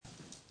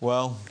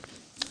Well,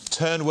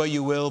 turn where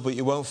you will, but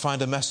you won't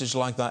find a message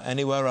like that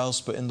anywhere else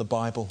but in the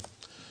Bible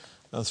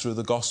and through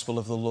the gospel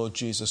of the Lord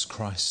Jesus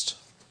Christ.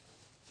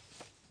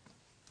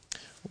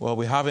 Well,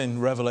 we have in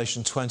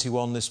Revelation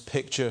 21 this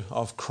picture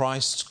of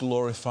Christ's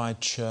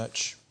glorified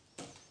church.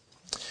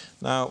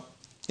 Now,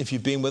 if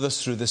you've been with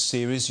us through this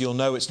series, you'll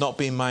know it's not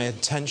been my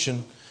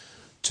intention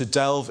to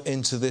delve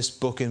into this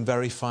book in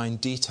very fine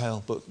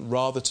detail, but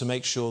rather to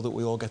make sure that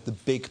we all get the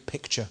big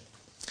picture.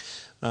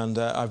 And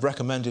I've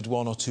recommended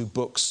one or two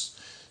books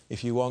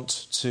if you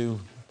want to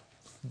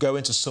go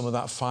into some of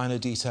that finer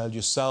detail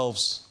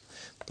yourselves.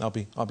 I'll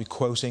be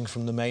quoting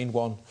from the main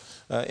one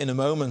in a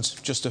moment,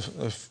 just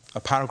a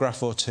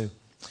paragraph or two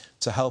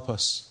to help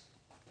us.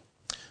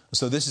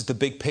 So this is the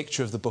big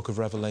picture of the book of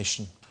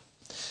Revelation.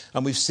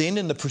 And we've seen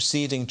in the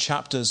preceding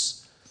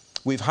chapters,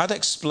 we've had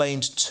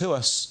explained to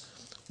us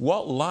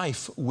what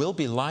life will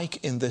be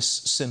like in this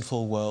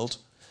sinful world,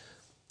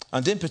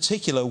 and in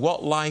particular,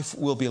 what life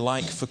will be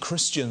like for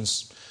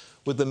Christians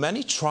with the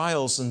many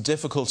trials and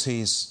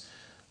difficulties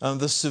and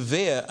the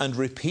severe and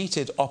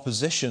repeated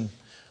opposition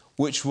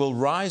which will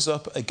rise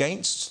up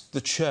against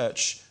the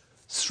church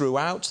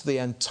throughout the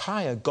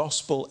entire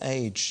gospel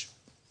age.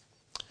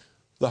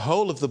 The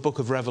whole of the book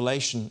of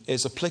Revelation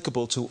is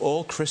applicable to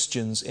all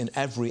Christians in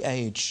every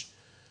age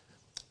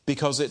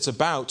because it's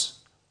about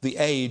the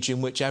age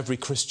in which every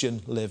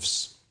Christian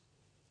lives.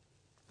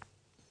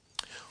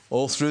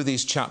 All through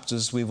these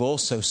chapters, we've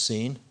also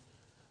seen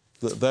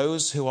that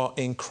those who are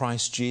in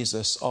Christ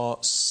Jesus are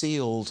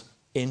sealed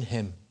in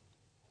him.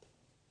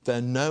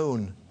 They're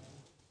known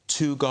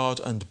to God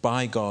and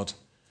by God,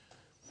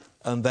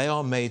 and they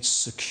are made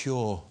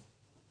secure,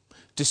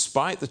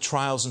 despite the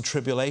trials and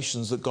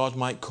tribulations that God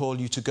might call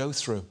you to go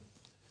through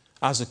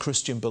as a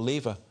Christian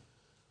believer,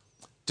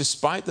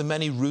 despite the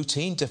many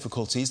routine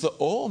difficulties that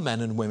all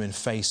men and women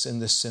face in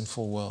this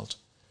sinful world.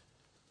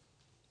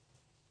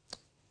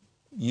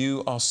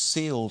 You are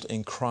sealed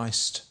in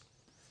Christ,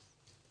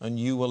 and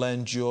you will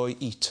enjoy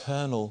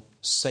eternal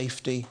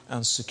safety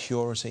and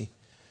security.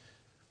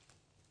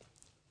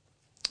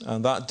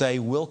 And that day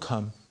will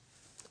come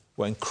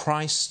when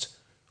Christ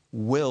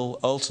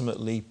will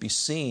ultimately be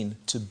seen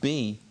to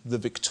be the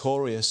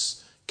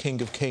victorious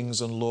King of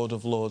Kings and Lord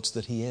of Lords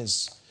that he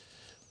is.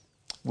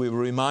 We were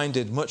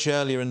reminded much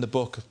earlier in the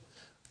book,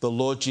 the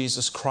Lord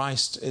Jesus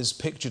Christ is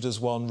pictured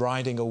as one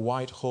riding a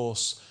white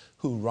horse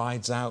who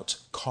rides out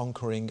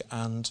conquering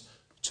and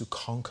to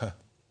conquer.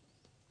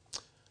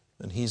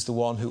 And he's the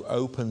one who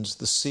opens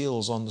the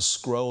seals on the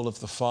scroll of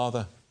the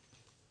Father.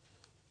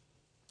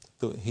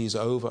 He's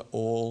over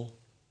all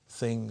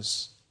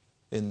things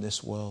in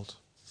this world.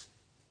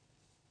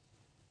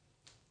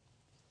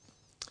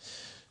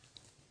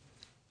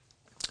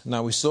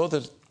 Now we saw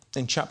that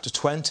in chapter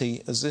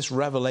 20, as this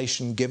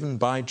revelation given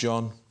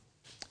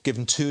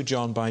to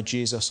John by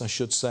Jesus, I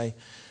should say,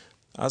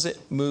 as it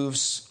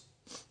moves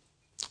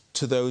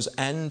to those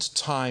end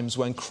times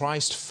when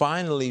Christ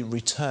finally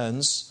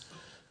returns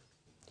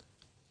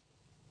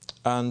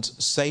and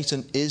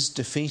Satan is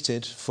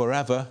defeated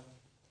forever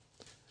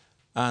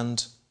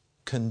and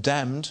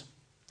condemned.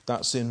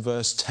 That's in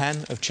verse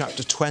 10 of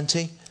chapter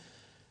 20.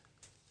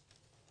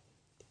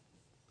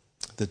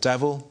 The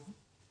devil,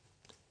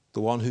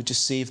 the one who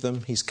deceived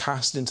them, he's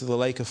cast into the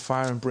lake of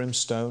fire and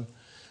brimstone,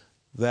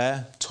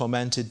 there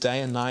tormented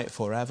day and night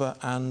forever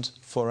and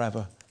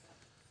forever.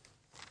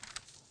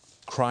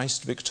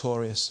 Christ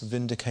victorious,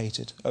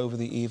 vindicated over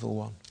the evil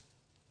one.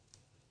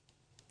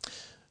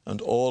 And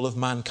all of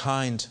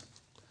mankind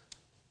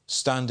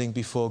standing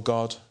before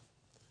God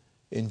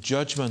in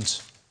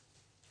judgment.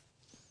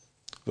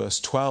 Verse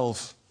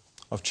 12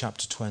 of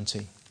chapter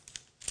 20.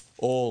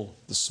 All,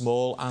 the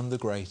small and the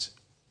great.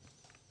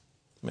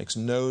 Makes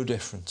no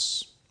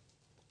difference.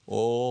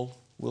 All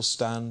will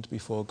stand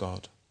before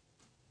God.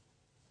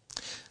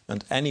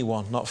 And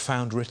anyone not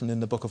found written in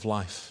the book of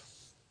life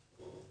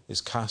is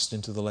cast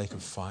into the lake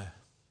of fire.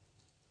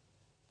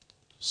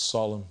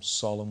 Solemn,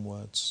 solemn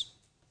words.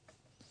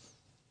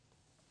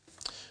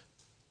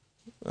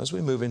 As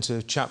we move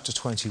into chapter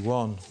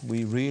 21,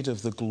 we read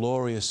of the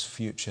glorious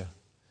future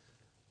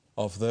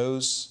of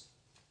those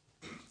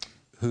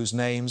whose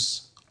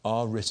names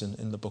are written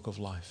in the book of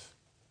life.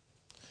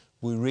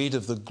 We read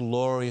of the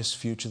glorious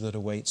future that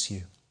awaits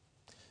you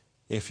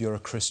if you're a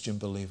Christian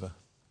believer.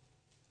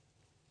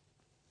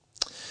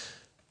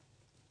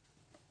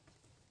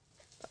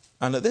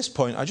 And at this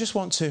point, I just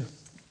want to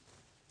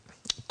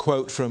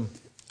quote from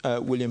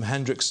William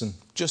Hendrickson,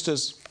 just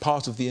as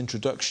part of the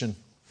introduction.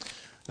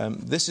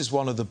 This is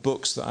one of the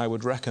books that I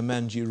would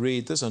recommend you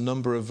read. There's a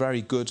number of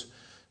very good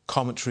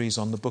commentaries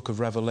on the book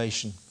of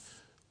Revelation,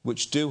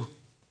 which do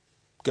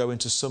go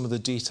into some of the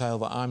detail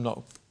that I'm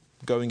not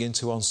going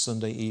into on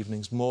Sunday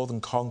evenings. More Than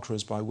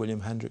Conquerors by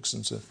William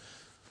Hendrickson's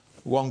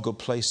one good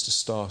place to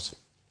start.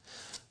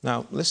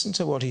 Now, listen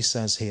to what he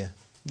says here.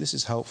 This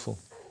is helpful.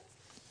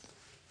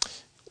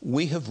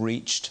 We have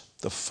reached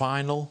the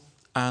final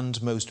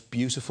and most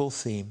beautiful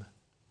theme.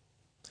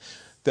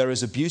 There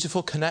is a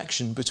beautiful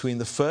connection between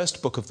the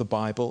first book of the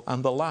Bible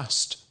and the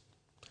last.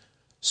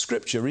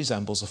 Scripture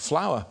resembles a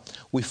flower.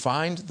 We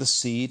find the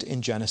seed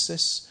in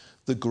Genesis,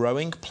 the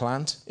growing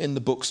plant in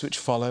the books which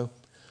follow,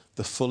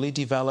 the fully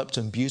developed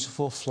and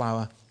beautiful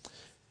flower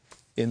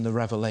in the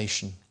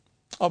Revelation.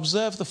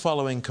 Observe the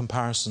following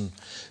comparison.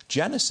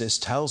 Genesis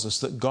tells us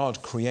that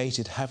God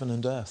created heaven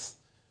and earth.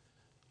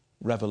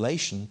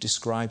 Revelation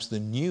describes the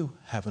new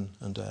heaven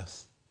and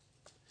earth.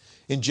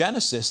 In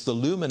Genesis, the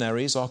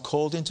luminaries are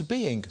called into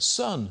being,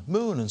 sun,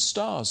 moon, and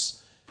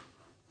stars.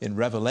 In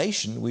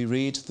Revelation, we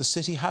read, the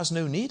city has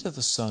no need of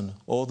the sun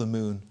or the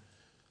moon,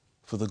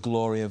 for the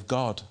glory of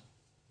God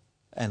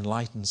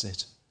enlightens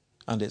it,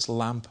 and its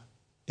lamp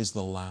is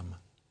the Lamb.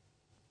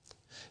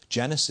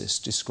 Genesis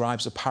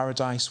describes a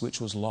paradise which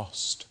was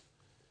lost.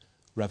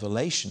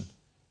 Revelation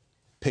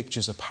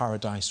pictures a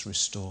paradise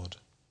restored.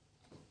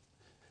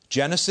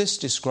 Genesis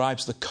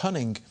describes the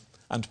cunning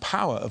and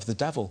power of the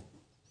devil.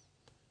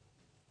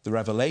 The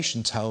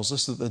Revelation tells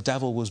us that the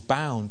devil was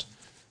bound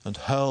and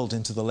hurled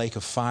into the lake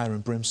of fire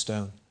and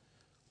brimstone.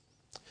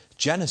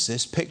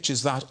 Genesis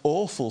pictures that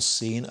awful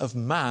scene of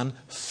man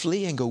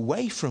fleeing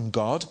away from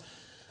God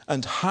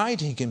and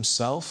hiding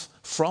himself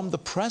from the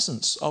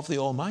presence of the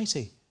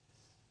Almighty.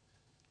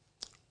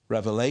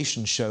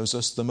 Revelation shows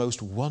us the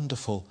most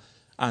wonderful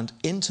and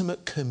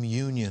intimate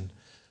communion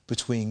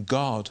between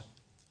God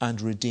and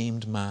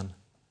redeemed man.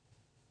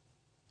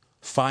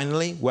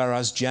 Finally,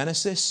 whereas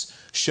Genesis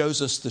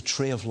shows us the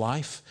tree of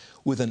life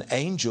with an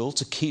angel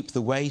to keep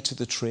the way to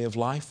the tree of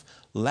life,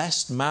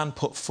 lest man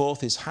put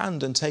forth his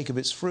hand and take of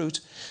its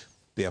fruit,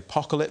 the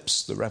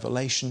Apocalypse, the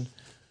Revelation,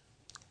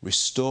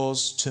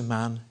 restores to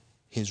man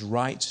his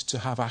right to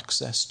have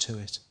access to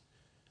it,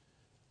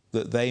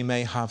 that they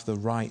may have the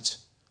right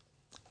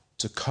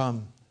to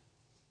come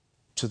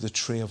to the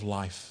tree of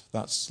life.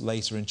 That's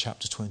later in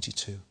chapter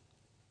 22.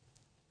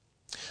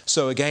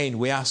 So again,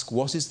 we ask,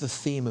 what is the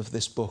theme of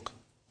this book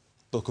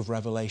of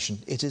Revelation?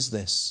 It is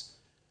this: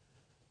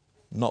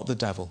 not the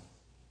devil,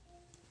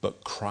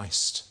 but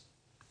Christ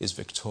is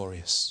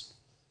victorious.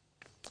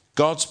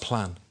 God's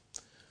plan,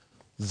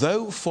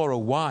 though for a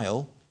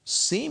while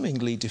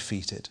seemingly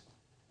defeated,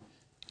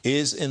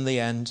 is in the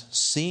end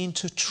seen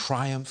to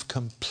triumph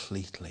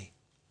completely.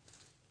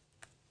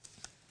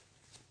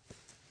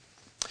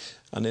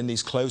 And in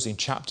these closing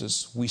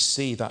chapters, we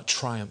see that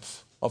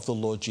triumph of the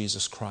Lord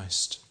Jesus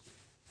Christ.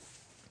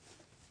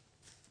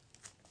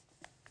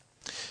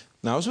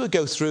 Now, as we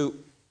go through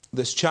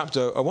this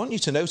chapter, I want you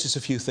to notice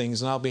a few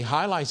things, and I'll be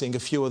highlighting a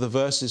few of the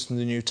verses from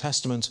the New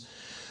Testament,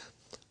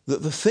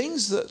 that the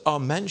things that are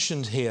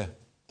mentioned here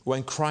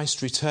when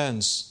Christ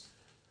returns,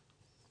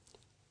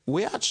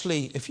 we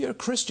actually, if you're a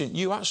Christian,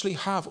 you actually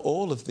have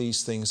all of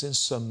these things in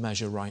some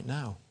measure right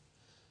now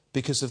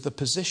because of the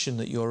position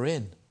that you're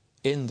in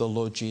the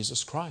Lord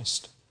Jesus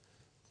Christ.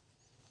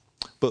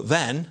 But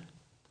then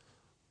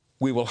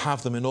we will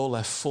have them in all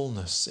their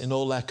fullness, in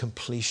all their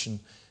completion,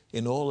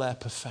 in all their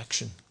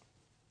perfection.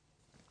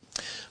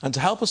 And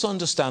to help us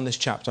understand this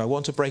chapter, I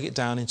want to break it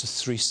down into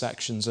three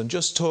sections and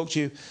just talk to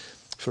you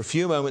for a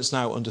few moments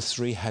now under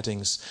three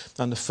headings.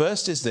 And the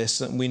first is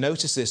this, and we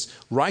notice this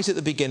right at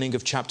the beginning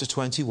of chapter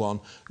 21,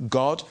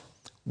 God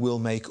will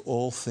make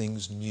all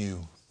things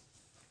new.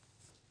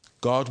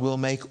 God will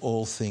make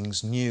all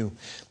things new.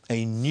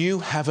 A new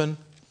heaven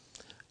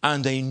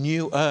and a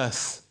new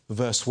earth,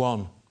 verse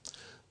 1.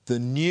 The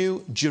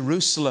new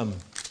Jerusalem,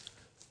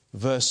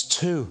 verse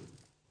 2.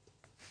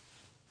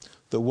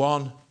 The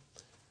one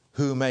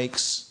who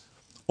makes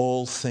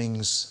all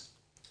things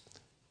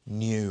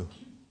new.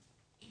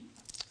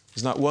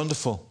 Isn't that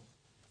wonderful?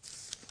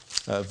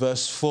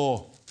 Verse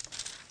 4.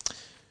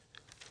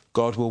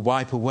 God will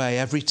wipe away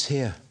every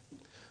tear.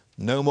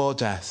 No more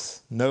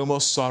death, no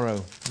more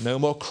sorrow, no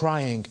more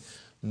crying,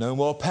 no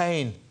more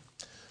pain.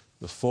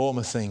 The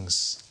former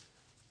things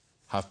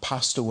have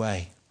passed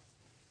away.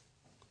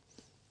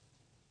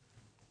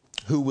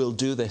 Who will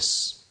do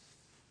this?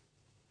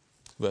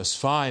 Verse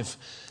 5.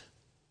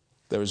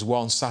 There is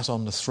one sat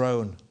on the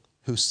throne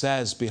who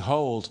says,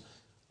 behold,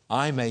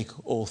 I make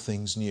all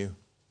things new.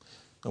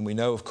 And we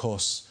know, of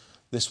course,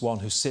 this one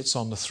who sits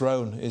on the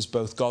throne is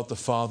both God the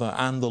Father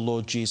and the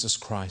Lord Jesus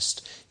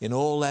Christ, in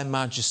all their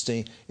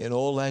majesty, in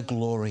all their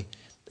glory,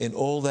 in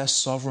all their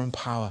sovereign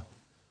power,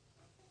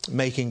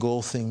 making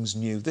all things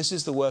new. This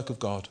is the work of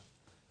God.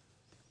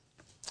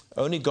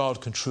 Only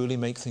God can truly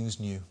make things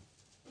new.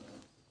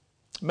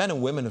 Men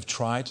and women have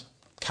tried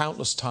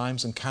countless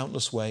times and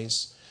countless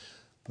ways.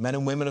 Men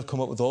and women have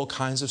come up with all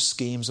kinds of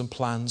schemes and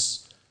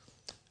plans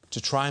to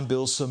try and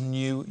build some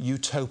new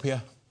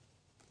utopia.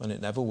 And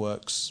it never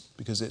works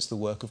because it's the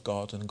work of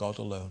God and God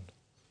alone.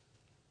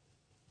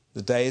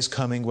 The day is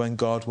coming when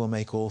God will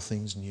make all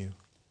things new.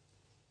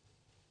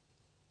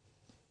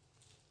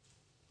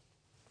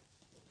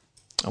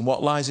 And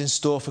what lies in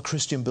store for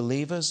Christian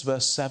believers?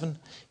 Verse 7,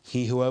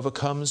 he who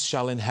overcomes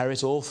shall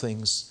inherit all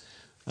things,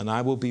 and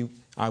I will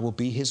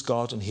be his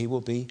God, and he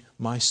will be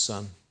my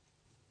son.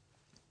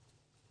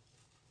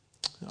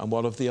 And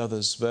what of the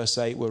others? Verse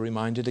 8, we're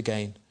reminded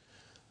again,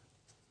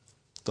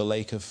 the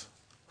lake of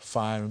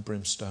fire and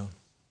brimstone.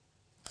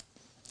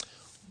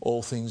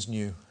 All things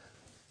new.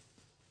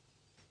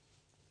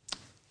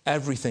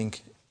 everything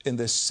in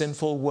this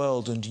sinful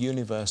world and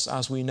universe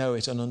as we know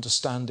it and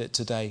understand it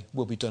today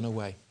will be done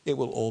away. It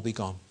will all be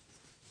gone.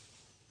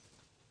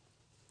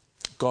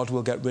 God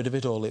will get rid of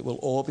it all. It will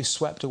all be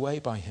swept away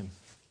by him.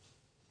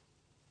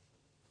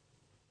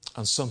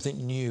 And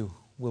something new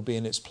will be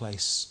in its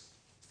place.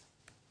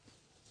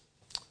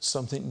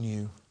 Something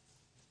new.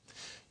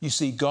 You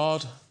see,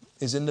 God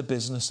is in the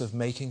business of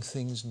making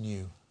things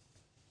new.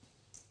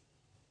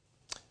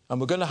 And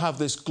we're going to have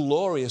this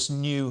glorious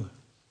new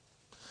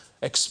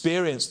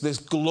experience, this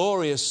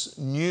glorious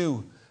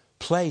new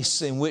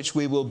place in which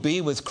we will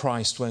be with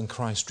Christ when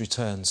Christ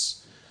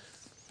returns.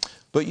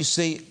 But you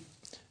see,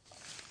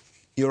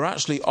 you're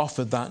actually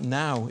offered that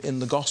now in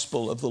the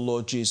gospel of the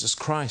Lord Jesus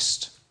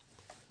Christ.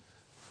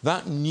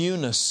 That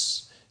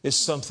newness is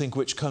something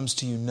which comes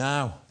to you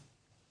now.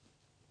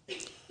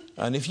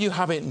 And if you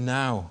have it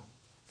now,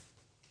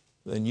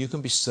 then you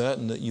can be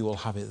certain that you will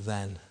have it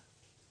then.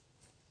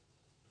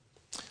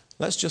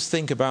 Let's just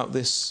think about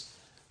this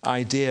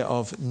idea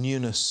of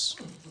newness.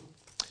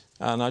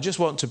 And I just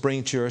want to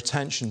bring to your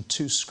attention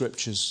two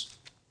scriptures.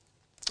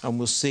 And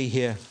we'll see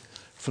here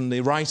from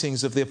the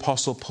writings of the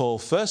Apostle Paul.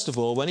 First of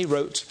all, when he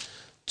wrote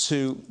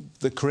to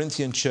the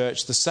Corinthian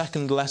church, the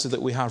second letter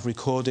that we have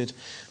recorded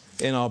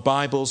in our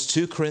Bibles,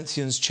 2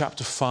 Corinthians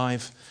chapter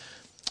 5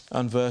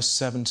 and verse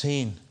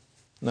 17.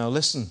 Now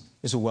listen,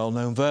 it's a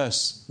well-known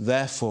verse.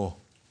 Therefore,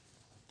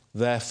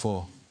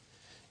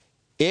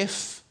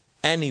 if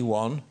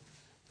anyone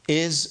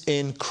is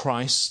in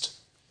Christ,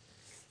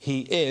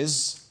 he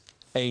is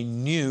a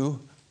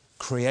new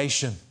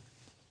creation.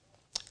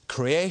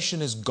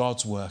 Creation is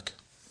God's work.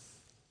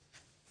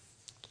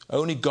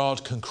 Only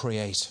God can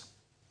create.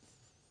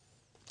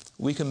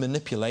 We can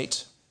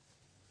manipulate.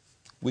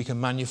 We can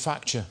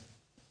manufacture.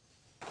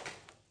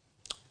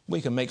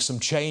 We can make some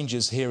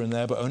changes here and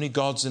there, but only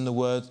God's in the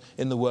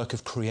work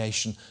of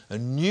creation. A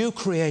new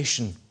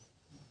creation.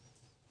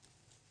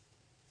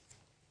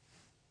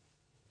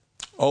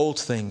 Old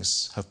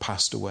things have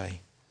passed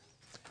away.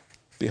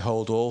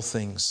 Behold, all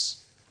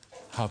things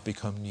have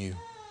become new.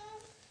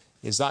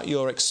 Is that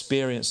your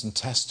experience and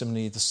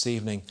testimony this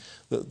evening,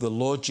 that the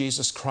Lord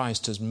Jesus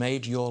Christ has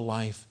made your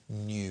life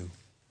new?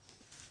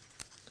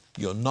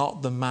 You're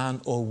not the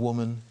man or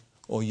woman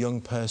or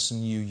young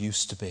person you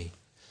used to be.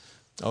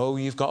 Oh,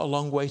 you've got a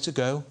long way to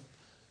go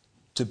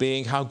to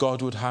being how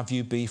God would have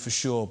you be for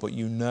sure, but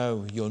you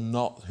know you're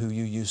not who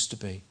you used to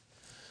be.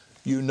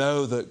 You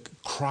know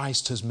that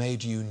Christ has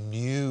made you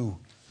new,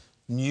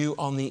 new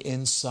on the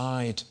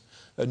inside,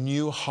 a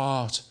new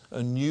heart,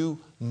 a new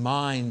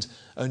mind,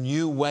 a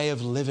new way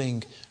of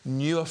living,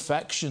 new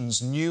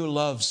affections, new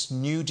loves,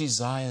 new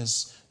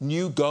desires,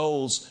 new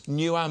goals,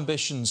 new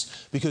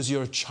ambitions, because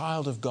you're a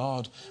child of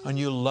God and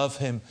you love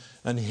him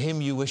and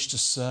him you wish to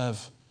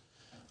serve.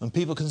 And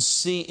people can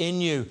see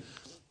in you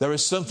there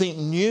is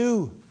something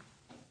new.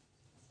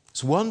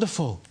 It's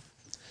wonderful.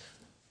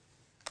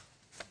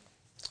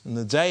 And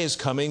the day is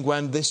coming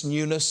when this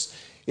newness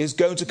is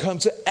going to come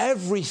to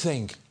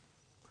everything.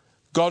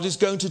 God is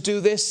going to do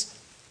this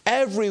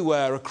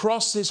everywhere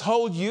across his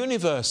whole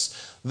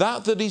universe.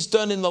 That he's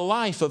done in the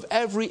life of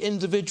every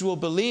individual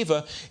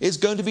believer is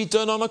going to be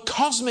done on a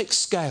cosmic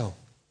scale.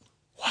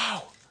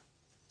 Wow.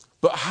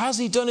 But has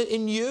he done it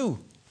in you?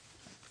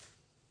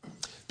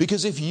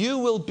 Because if you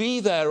will be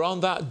there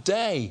on that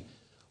day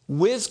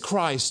with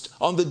Christ,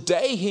 on the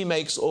day he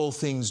makes all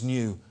things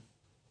new,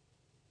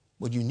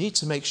 well, you need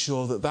to make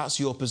sure that that's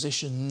your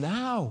position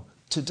now,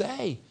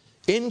 today,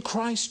 in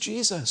Christ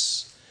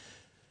Jesus.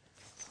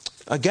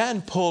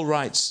 Again, Paul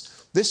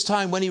writes, this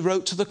time when he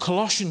wrote to the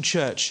Colossian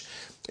church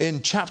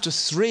in chapter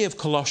 3 of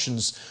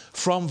Colossians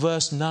from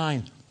verse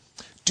 9,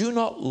 do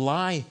not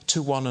lie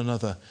to one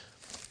another,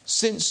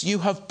 since you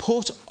have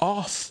put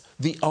off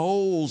the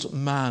old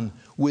man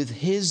with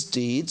his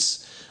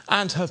deeds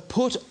and have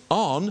put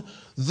on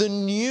the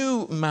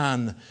new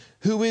man,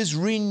 who is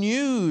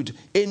renewed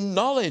in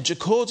knowledge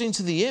according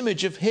to the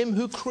image of him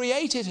who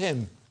created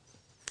him.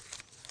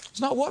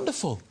 Isn't that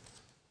wonderful?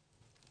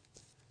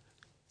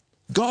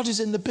 God is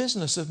in the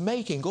business of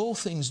making all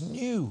things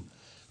new.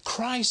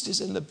 Christ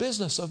is in the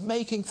business of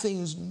making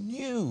things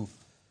new.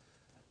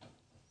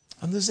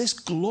 And there's this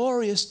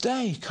glorious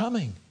day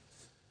coming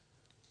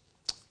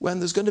when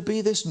there's going to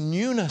be this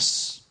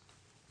newness.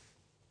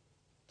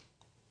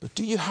 But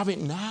do you have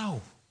it now?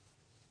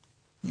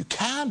 You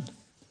can.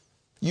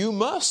 You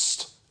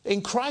must,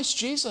 in Christ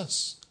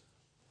Jesus,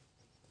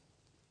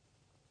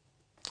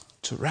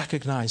 to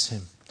recognize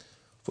him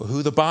for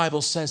who the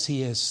Bible says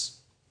he is,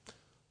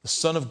 the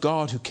Son of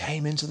God who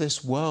came into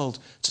this world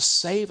to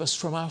save us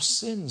from our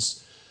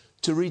sins,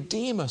 to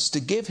redeem us, to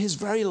give his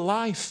very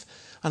life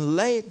and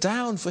lay it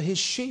down for his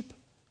sheep,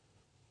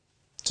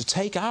 to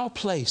take our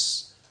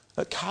place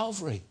at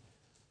Calvary,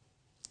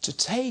 to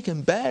take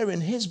and bear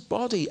in his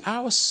body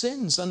our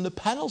sins and the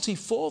penalty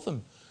for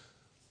them,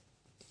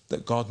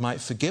 that God might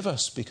forgive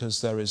us,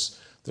 because there is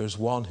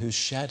one who's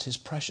shed his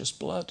precious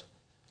blood.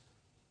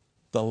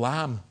 The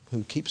Lamb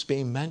who keeps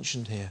being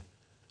mentioned here.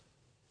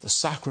 The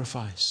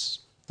sacrifice,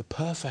 the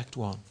perfect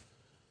one,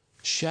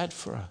 shed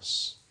for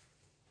us.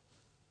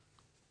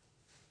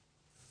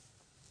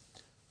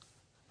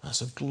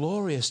 That's a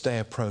glorious day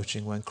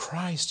approaching when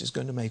Christ is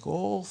going to make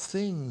all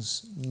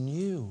things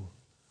new.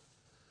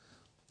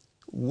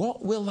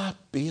 What will that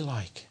be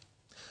like?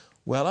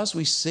 Well, as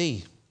we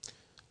see,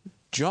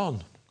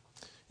 John,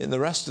 in the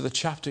rest of the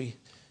chapter,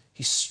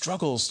 he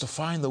struggles to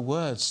find the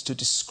words to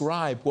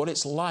describe what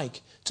it's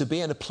like to be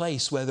in a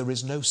place where there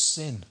is no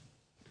sin.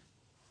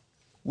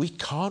 We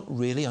can't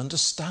really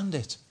understand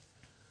it.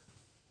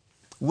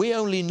 We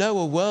only know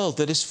a world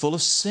that is full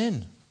of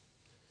sin.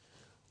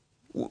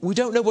 We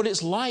don't know what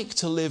it's like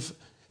to live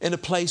in a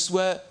place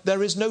where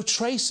there is no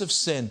trace of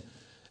sin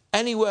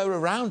anywhere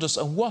around us,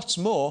 and what's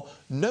more,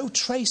 no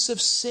trace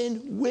of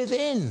sin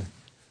within.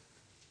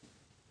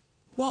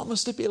 What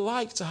must it be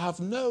like to have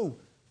no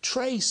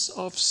trace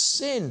of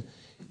sin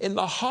in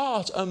the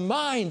heart and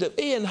mind of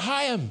Ian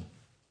Hyam?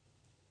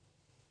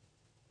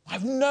 I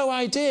have no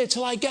idea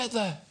till I get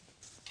there.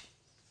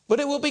 But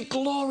it will be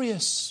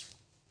glorious.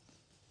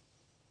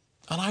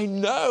 And I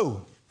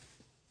know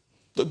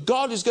that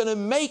God is going to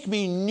make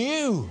me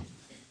new.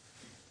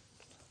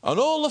 And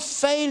all the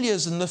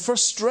failures and the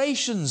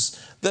frustrations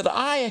that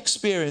I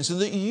experience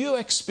and that you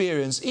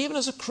experience, even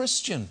as a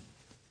Christian,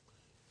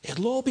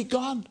 it'll all be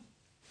gone.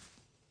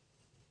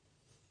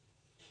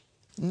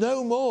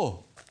 No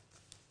more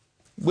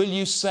will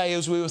you say,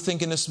 as we were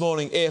thinking this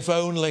morning, if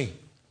only.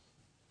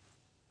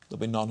 There'll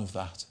be none of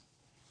that.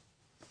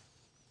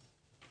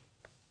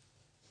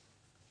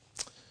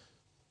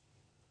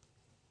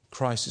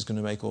 Christ is going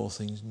to make all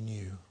things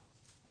new,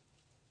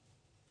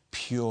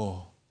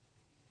 pure,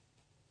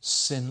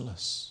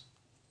 sinless,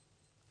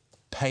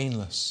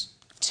 painless,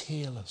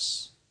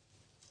 tearless.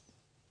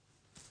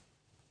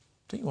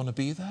 Don't you want to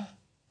be there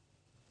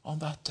on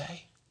that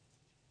day?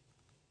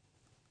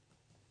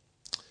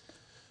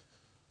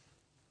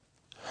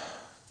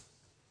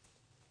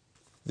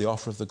 The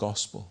offer of the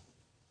gospel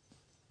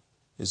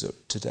is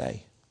that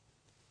today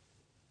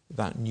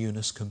that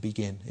newness can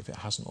begin if it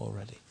hasn't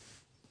already.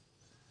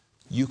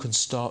 You can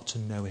start to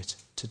know it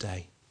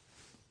today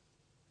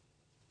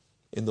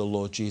in the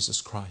Lord Jesus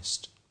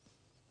Christ,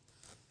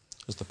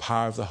 as the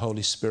power of the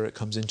Holy Spirit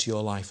comes into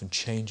your life and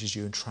changes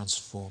you and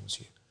transforms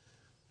you,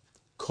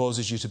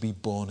 causes you to be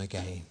born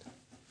again,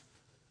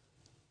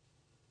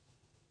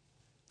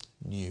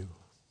 new.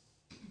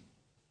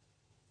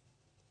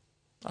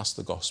 That's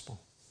the gospel.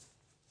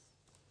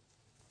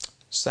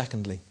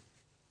 Secondly,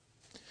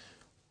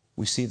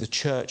 we see the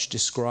church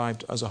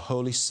described as a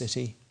holy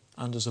city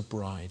and as a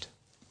bride.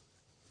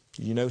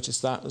 Did you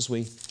notice that as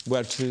we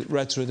read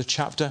through the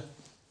chapter?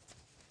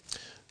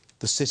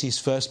 The city is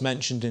first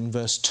mentioned in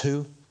verse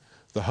 2.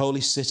 The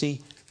holy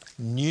city,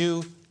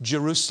 New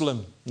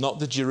Jerusalem, not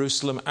the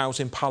Jerusalem out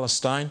in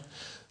Palestine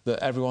that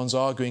everyone's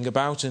arguing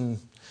about, in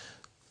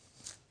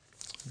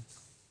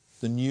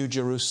the New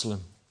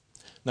Jerusalem.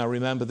 Now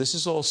remember, this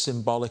is all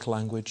symbolic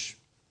language,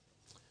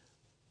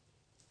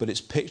 but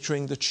it's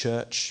picturing the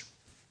church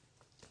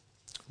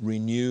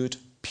renewed,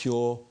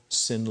 pure,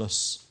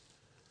 sinless.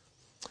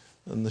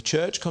 And the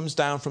church comes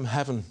down from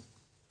heaven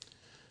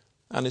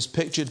and is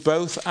pictured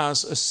both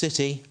as a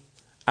city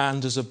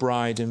and as a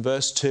bride. In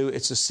verse 2,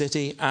 it's a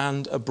city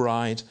and a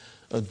bride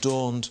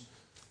adorned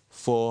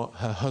for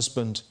her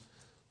husband.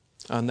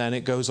 And then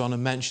it goes on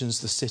and mentions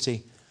the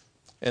city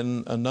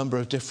in a number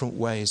of different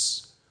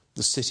ways.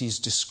 The city is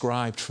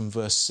described from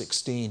verse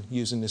 16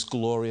 using this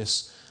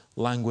glorious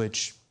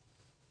language.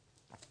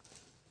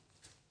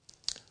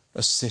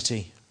 A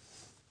city,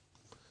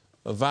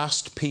 a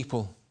vast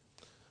people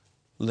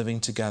living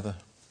together.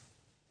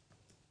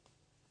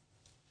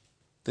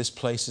 This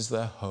place is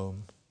their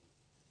home.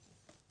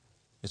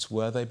 It's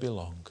where they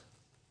belong.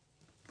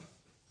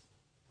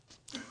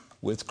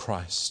 With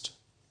Christ.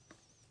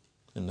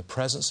 In the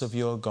presence of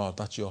your God,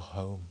 that's your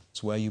home.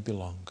 It's where you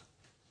belong.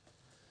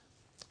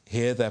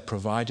 Here they're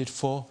provided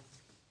for.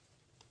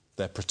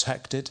 They're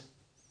protected.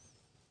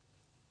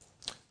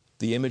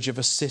 The image of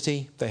a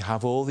city, they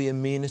have all the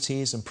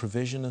amenities and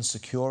provision and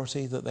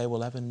security that they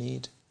will ever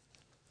need.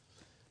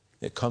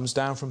 It comes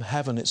down from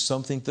heaven. It's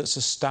something that's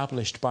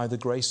established by the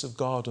grace of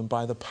God and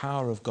by the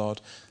power of God.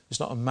 It's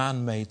not a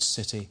man-made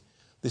city.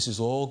 This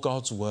is all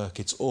God's work.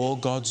 It's all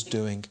God's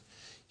doing.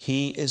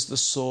 He is the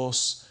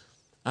source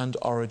and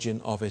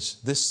origin of it.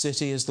 This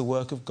city is the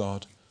work of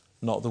God,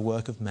 not the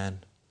work of men.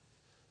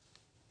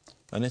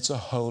 And it's a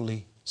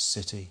holy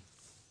city.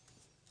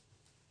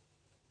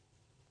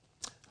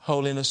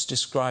 Holiness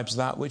describes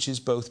that which is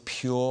both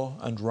pure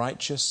and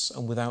righteous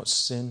and without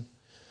sin.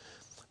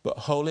 But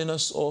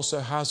holiness also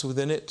has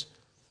within it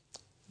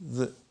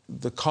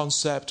the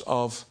concept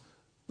of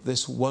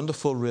this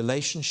wonderful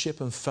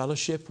relationship and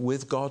fellowship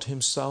with God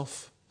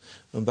himself.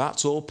 And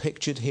that's all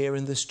pictured here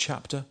in this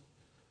chapter.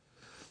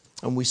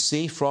 And we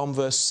see from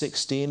verse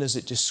 16, as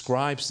it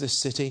describes this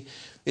city,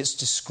 it's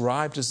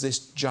described as this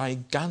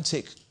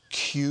gigantic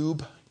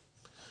cube.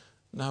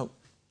 Now,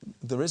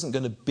 there isn't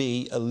going to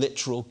be a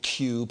literal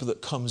cube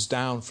that comes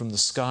down from the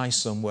sky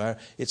somewhere.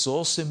 It's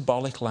all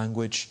symbolic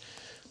language.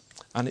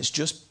 And it's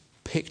just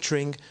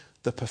picturing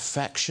the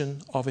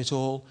perfection of it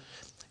all.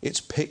 It's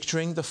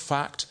picturing the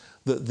fact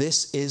that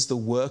this is the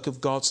work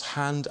of God's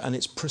hand, and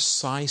it's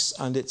precise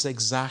and it's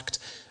exact,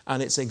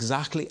 and it's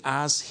exactly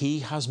as He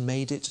has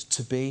made it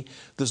to be.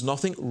 There's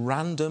nothing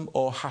random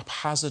or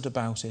haphazard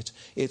about it.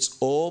 It's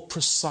all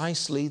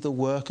precisely the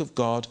work of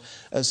God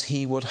as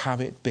He would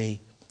have it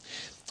be.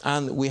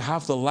 And we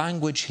have the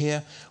language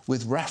here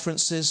with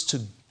references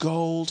to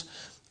gold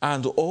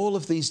and all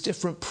of these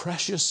different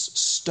precious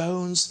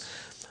stones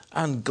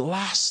and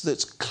glass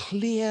that's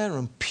clear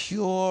and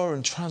pure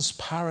and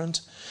transparent,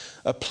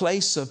 a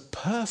place of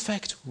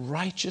perfect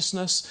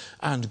righteousness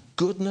and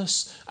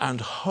goodness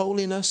and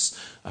holiness,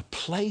 a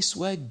place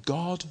where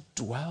God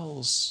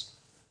dwells.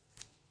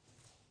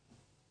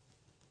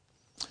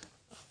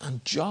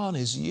 And John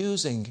is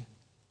using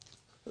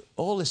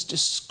all this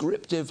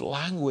descriptive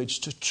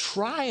language to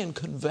try and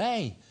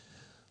convey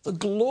the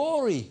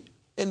glory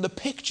in the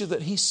picture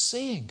that he's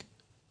seeing.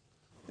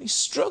 He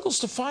struggles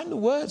to find the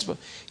words, but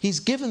he's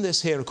given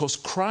this here. Of course,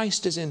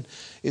 Christ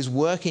is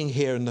working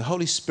here, and the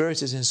Holy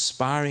Spirit is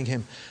inspiring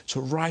him to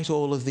write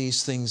all of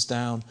these things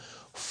down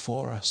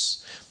for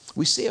us.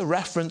 We see a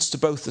reference to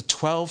both the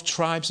 12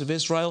 tribes of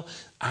Israel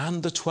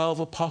and the 12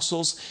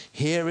 apostles.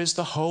 Here is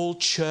the whole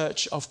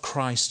church of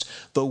Christ,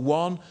 the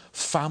one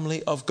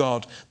family of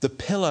God, the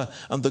pillar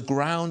and the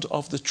ground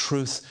of the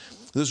truth.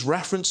 There's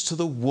reference to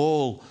the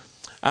wall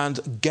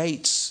and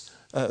gates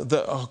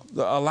that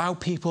allow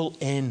people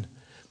in.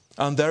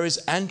 And there is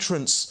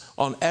entrance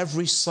on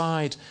every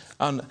side,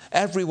 and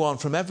everyone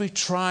from every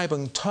tribe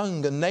and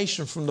tongue and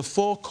nation from the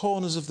four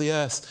corners of the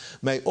earth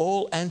may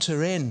all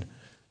enter in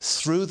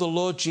through the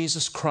Lord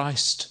Jesus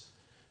Christ.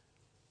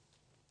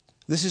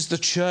 This is the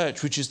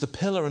church, which is the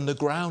pillar and the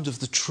ground of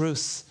the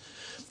truth.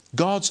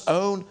 God's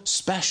own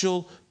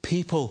special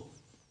people.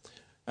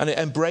 And it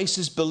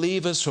embraces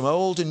believers from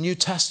Old and New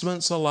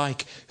Testaments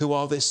alike, who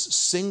are this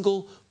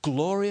single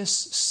glorious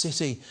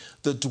city,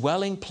 the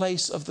dwelling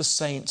place of the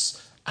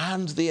saints,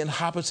 and the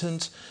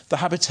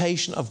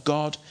habitation of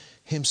God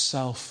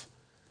himself.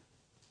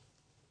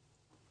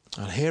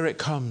 And here it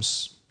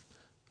comes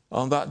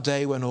on that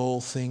day when all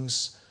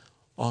things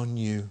are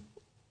new.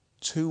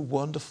 Too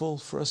wonderful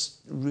for us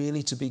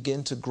really to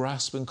begin to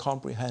grasp and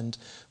comprehend.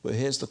 But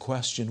here's the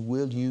question: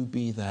 will you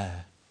be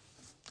there?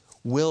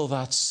 Will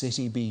that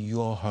city be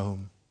your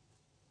home?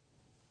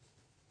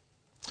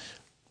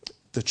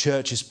 The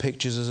church is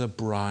pictured as a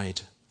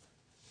bride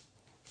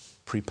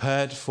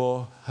prepared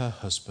for her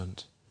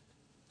husband.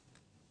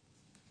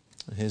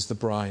 And here's the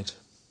bride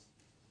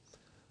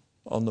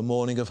on the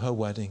morning of her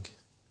wedding,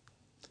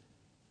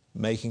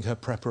 making her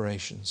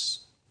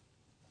preparations.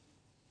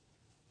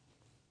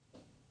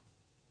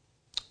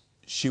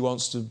 She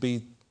wants to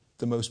be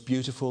the most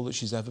beautiful that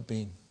she's ever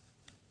been.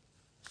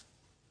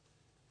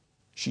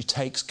 She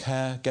takes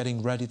care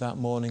getting ready that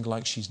morning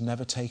like she's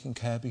never taken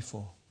care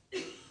before.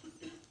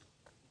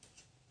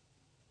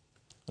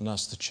 And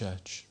that's the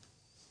church,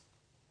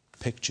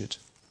 pictured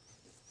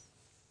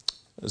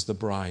as the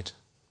bride,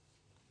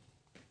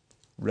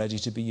 ready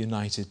to be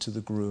united to the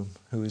groom,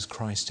 who is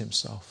Christ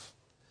himself.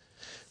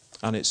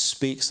 And it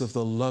speaks of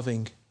the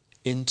loving,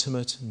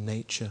 intimate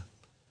nature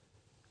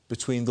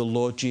between the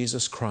Lord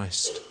Jesus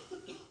Christ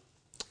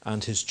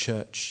and his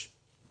church.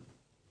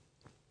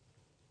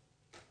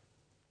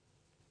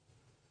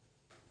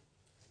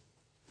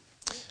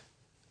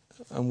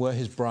 And we're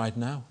his bride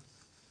now.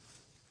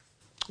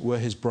 We're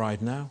his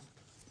bride now.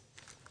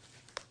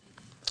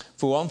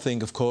 For one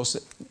thing, of course,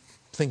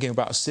 thinking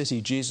about a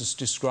city, Jesus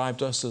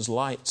described us as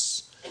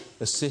lights,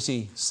 a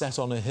city set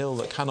on a hill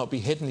that cannot be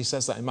hidden. He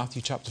says that in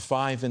Matthew chapter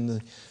 5 in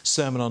the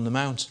Sermon on the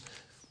Mount.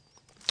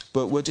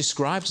 But we're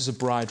described as a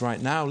bride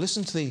right now.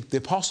 Listen to the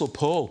Apostle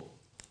Paul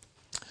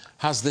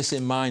has this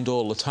in mind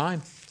all the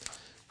time.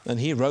 And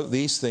he wrote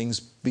these things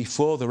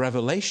before the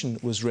Revelation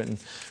was written.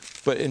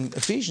 But in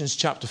Ephesians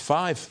chapter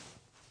 5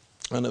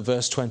 and at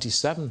verse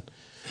 27,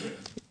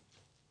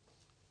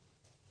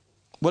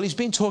 well, he's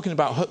been talking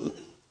about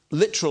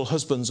literal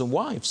husbands and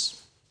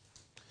wives.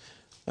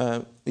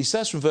 He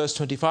says from verse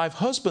 25,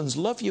 "Husbands,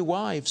 love your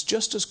wives,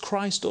 just as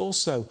Christ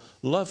also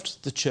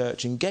loved the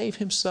church and gave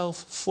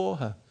himself for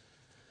her,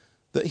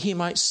 that he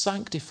might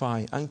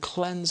sanctify and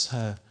cleanse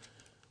her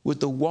with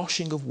the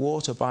washing of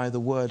water by the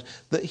word,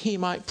 that he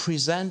might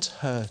present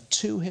her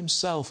to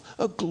himself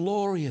a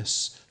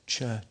glorious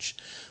church,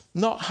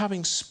 not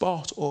having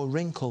spot or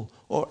wrinkle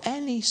or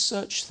any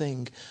such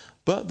thing,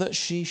 but that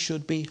she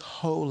should be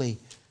holy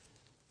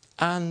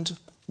and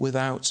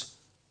without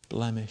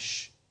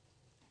blemish."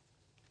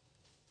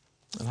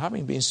 And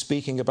having been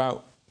speaking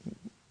about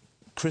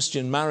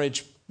Christian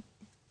marriage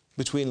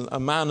between a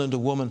man and a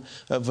woman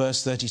at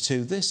verse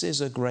 32, this is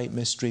a great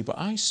mystery, but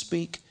I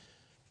speak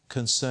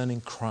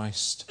concerning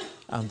Christ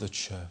and the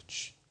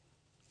church.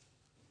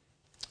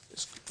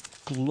 It's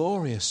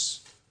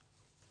glorious,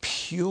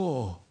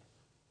 pure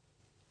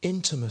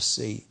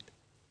intimacy,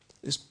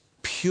 this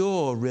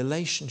pure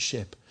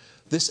relationship,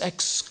 this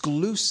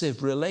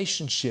exclusive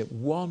relationship,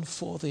 one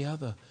for the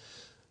other,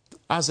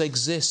 as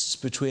exists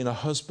between a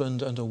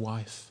husband and a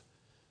wife.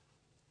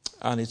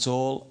 And it's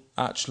all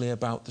actually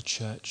about the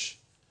church.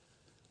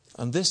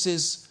 And this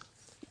is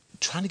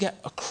trying to get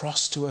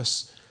across to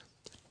us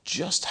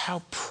just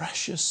how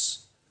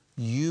precious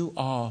you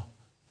are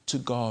to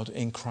God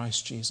in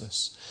Christ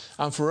Jesus.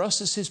 And for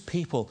us as his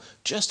people,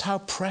 just how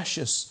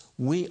precious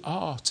we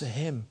are to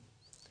him.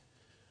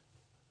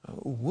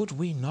 Would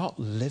we not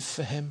live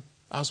for him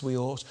as we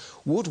ought?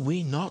 Would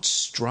we not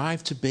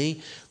strive to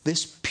be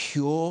this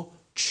pure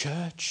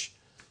church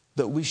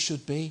that we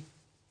should be?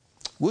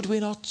 Would we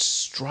not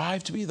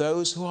strive to be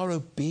those who are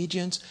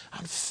obedient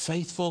and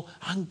faithful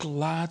and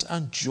glad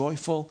and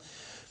joyful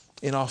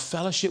in our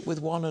fellowship with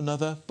one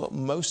another, but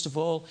most of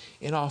all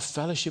in our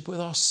fellowship with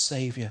our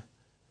Saviour?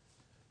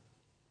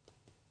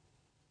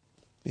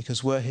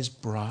 Because we're his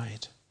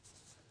bride.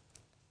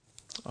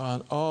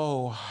 And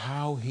oh,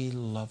 how he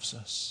loves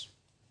us.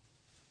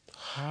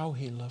 How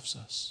he loves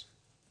us.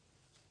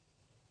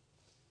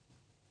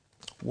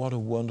 What a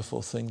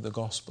wonderful thing the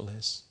gospel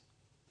is.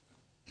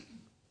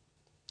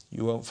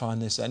 You won't find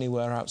this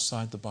anywhere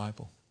outside the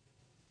Bible.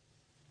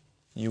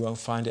 You won't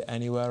find it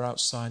anywhere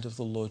outside of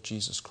the Lord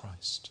Jesus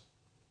Christ.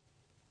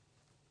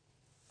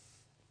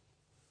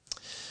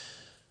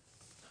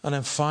 And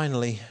then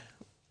finally,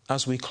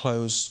 as we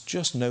close,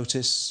 just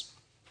notice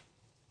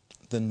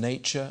the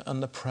nature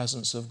and the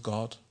presence of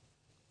God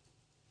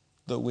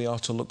that we are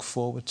to look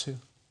forward to.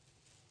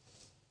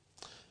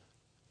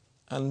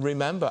 And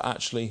remember,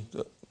 actually,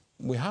 that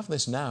we have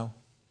this now.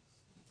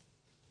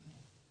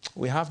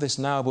 We have this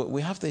now, but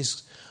we have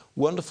these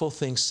wonderful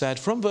things said.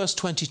 From verse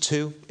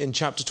 22 in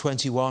chapter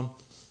 21,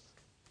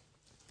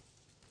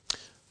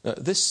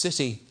 this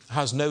city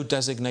has no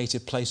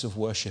designated place of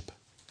worship.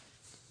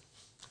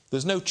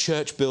 There's no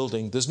church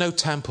building. There's no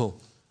temple.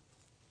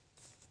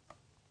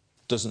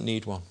 Doesn't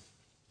need one.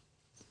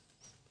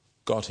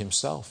 God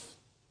himself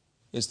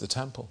is the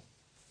temple.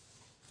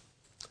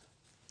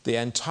 The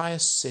entire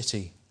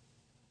city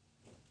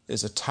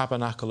is a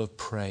tabernacle of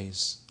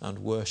praise and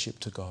worship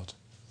to God.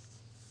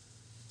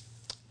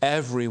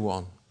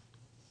 Everyone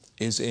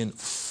is in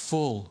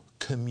full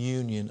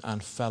communion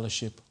and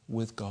fellowship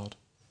with God.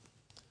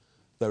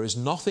 There is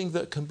nothing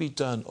that can be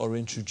done or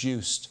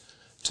introduced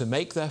to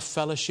make their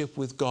fellowship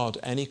with God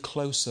any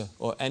closer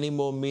or any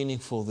more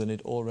meaningful than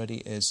it already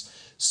is.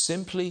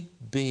 Simply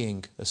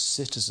being a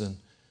citizen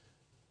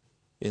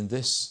in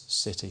this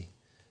city,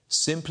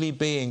 simply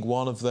being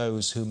one of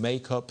those who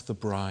make up the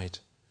bride,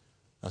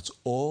 that's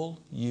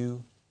all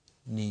you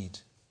need.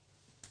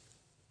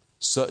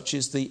 Such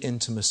is the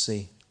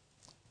intimacy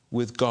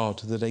with God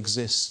that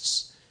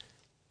exists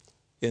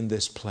in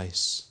this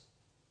place.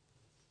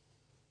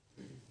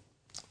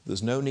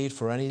 There's no need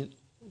for any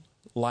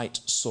light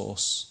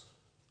source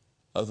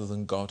other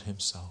than God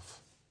himself.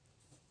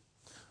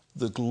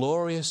 The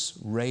glorious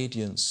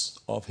radiance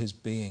of his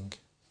being.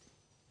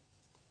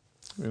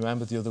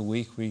 Remember the other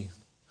week we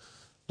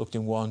looked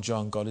in 1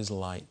 John, God is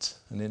light,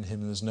 and in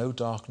him there's no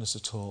darkness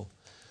at all.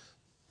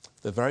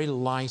 The very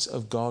light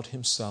of God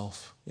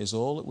himself is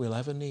all that we'll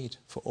ever need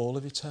for all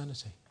of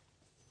eternity.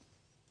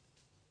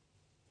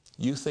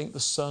 You think the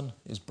sun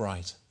is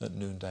bright at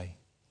noonday.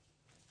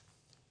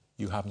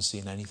 You haven't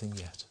seen anything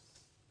yet.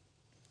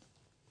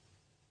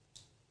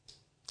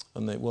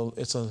 And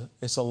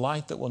it's a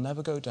light that will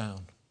never go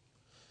down.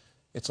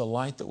 It's a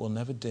light that will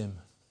never dim.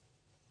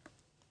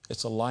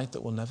 It's a light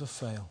that will never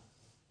fail.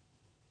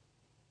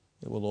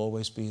 It will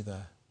always be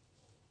there.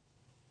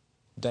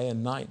 Day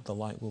and night the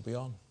light will be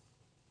on.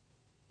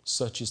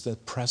 Such is the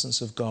presence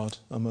of God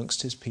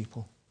amongst his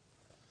people.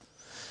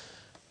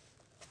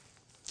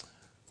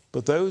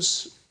 But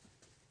those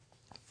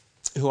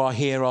who are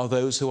here are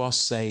those who are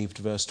saved,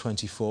 verse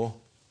 24.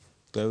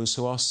 Those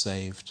who are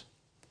saved.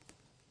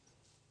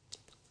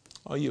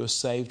 Are you a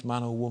saved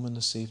man or woman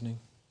this evening?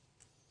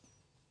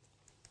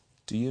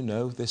 Do you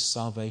know this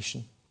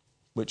salvation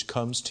which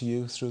comes to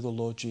you through the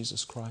Lord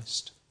Jesus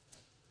Christ?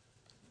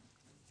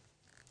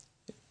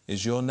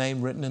 Is your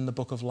name written in the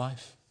book of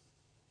life?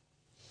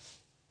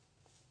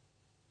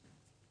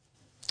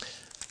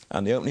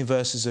 And the opening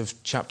verses of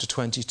chapter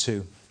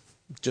 22,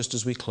 just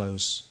as we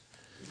close,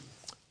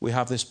 we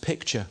have this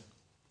picture.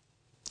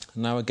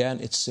 Now again,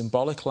 it's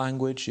symbolic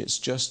language. It's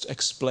just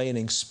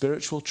explaining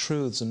spiritual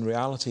truths and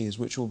realities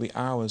which will be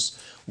ours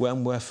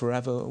when we're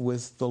forever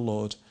with the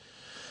Lord.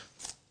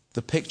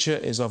 The picture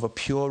is of a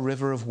pure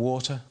river of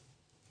water.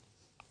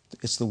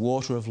 It's the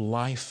water of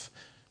life.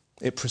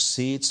 It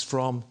proceeds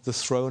from the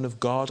throne of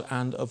God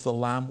and of the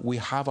Lamb. We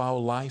have our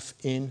life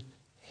in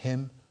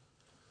him.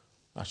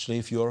 Actually,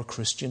 if you're a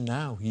Christian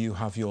now, you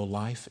have your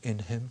life in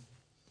him,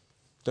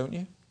 don't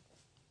you?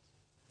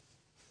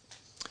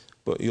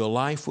 But your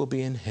life will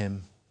be in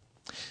him.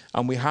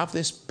 And we have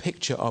this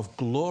picture of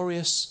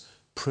glorious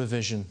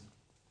provision.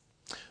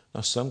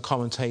 Now, some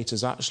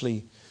commentators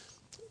actually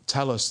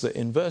tell us that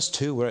in verse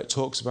 2, where it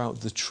talks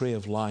about the tree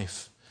of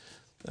life,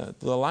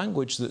 the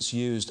language that's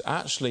used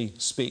actually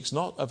speaks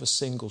not of a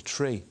single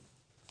tree,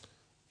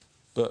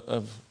 but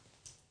of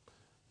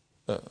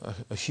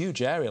a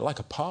huge area, like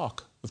a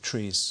park of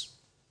trees.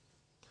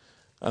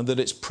 And that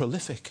it's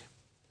prolific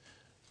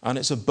and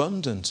it's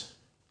abundant.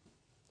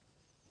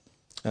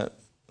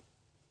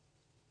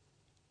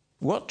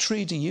 What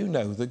tree do you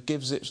know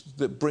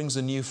that brings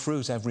a new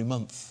fruit every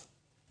month?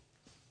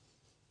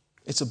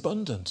 It's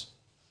abundant.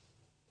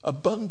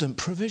 Abundant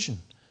provision.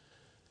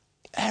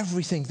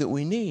 Everything that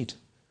we need.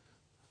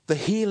 The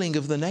healing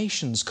of the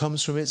nations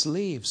comes from its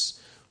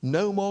leaves.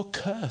 No more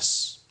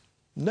curse.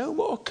 No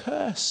more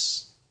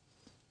curse.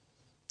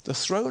 The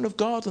throne of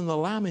God and the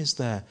Lamb is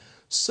there.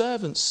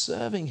 Servants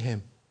serving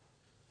him.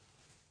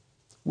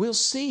 We'll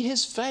see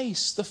his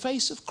face, the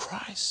face of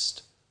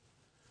Christ.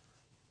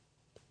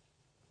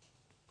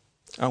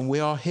 And we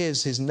are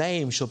his. His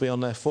name shall be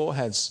on their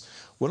foreheads.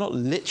 We're not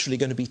literally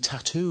going to be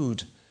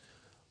tattooed,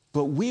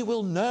 but we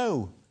will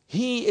know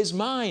he is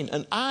mine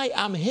and I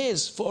am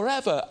his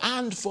forever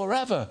and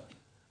forever.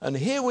 And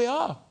here we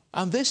are.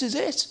 And this is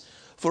it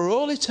for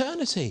all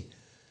eternity.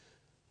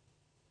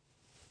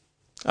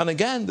 And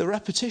again, the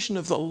repetition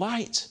of the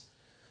light.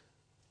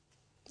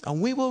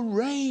 And we will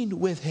reign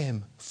with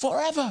him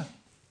forever.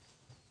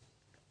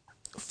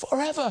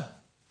 Forever.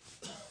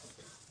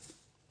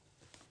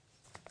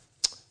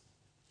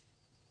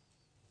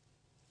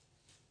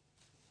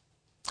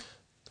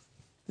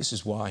 This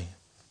is why,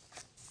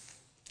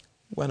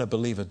 when a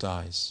believer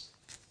dies,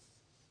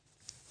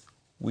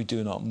 we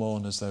do not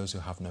mourn as those who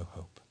have no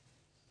hope,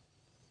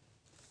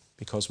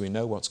 because we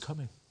know what's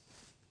coming.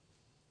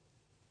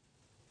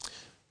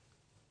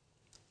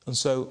 And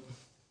so,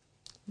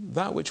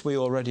 that which we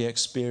already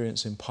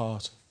experience in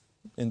part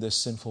in this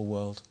sinful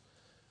world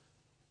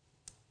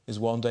is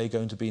one day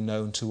going to be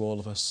known to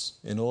all of us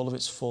in all of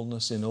its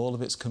fullness, in all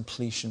of its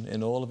completion,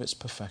 in all of its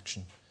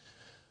perfection,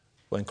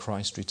 when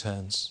Christ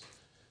returns.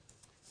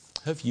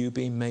 Have you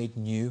been made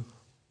new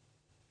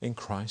in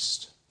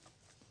Christ?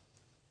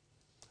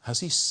 Has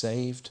he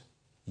saved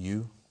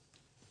you?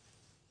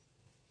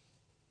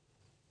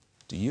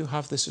 Do you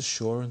have this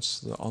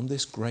assurance that on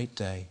this great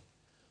day,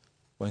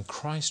 when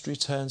Christ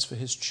returns for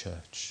his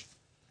church,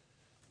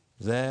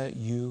 there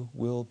you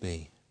will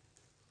be,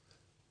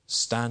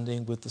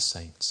 standing with the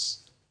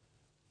saints,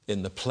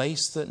 in the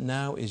place that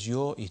now is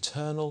your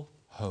eternal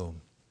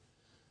home?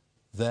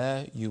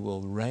 There you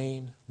will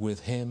reign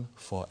with him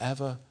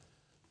forever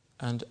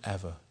and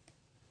ever.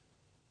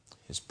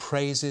 His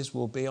praises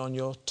will be on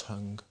your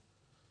tongue.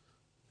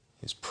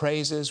 His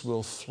praises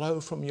will flow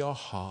from your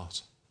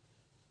heart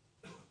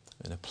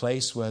in a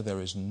place where there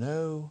is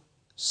no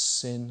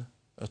sin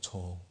at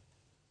all.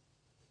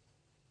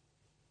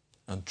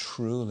 And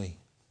truly,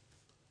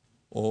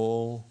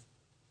 all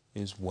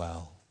is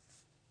well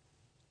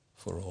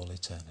for all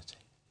eternity.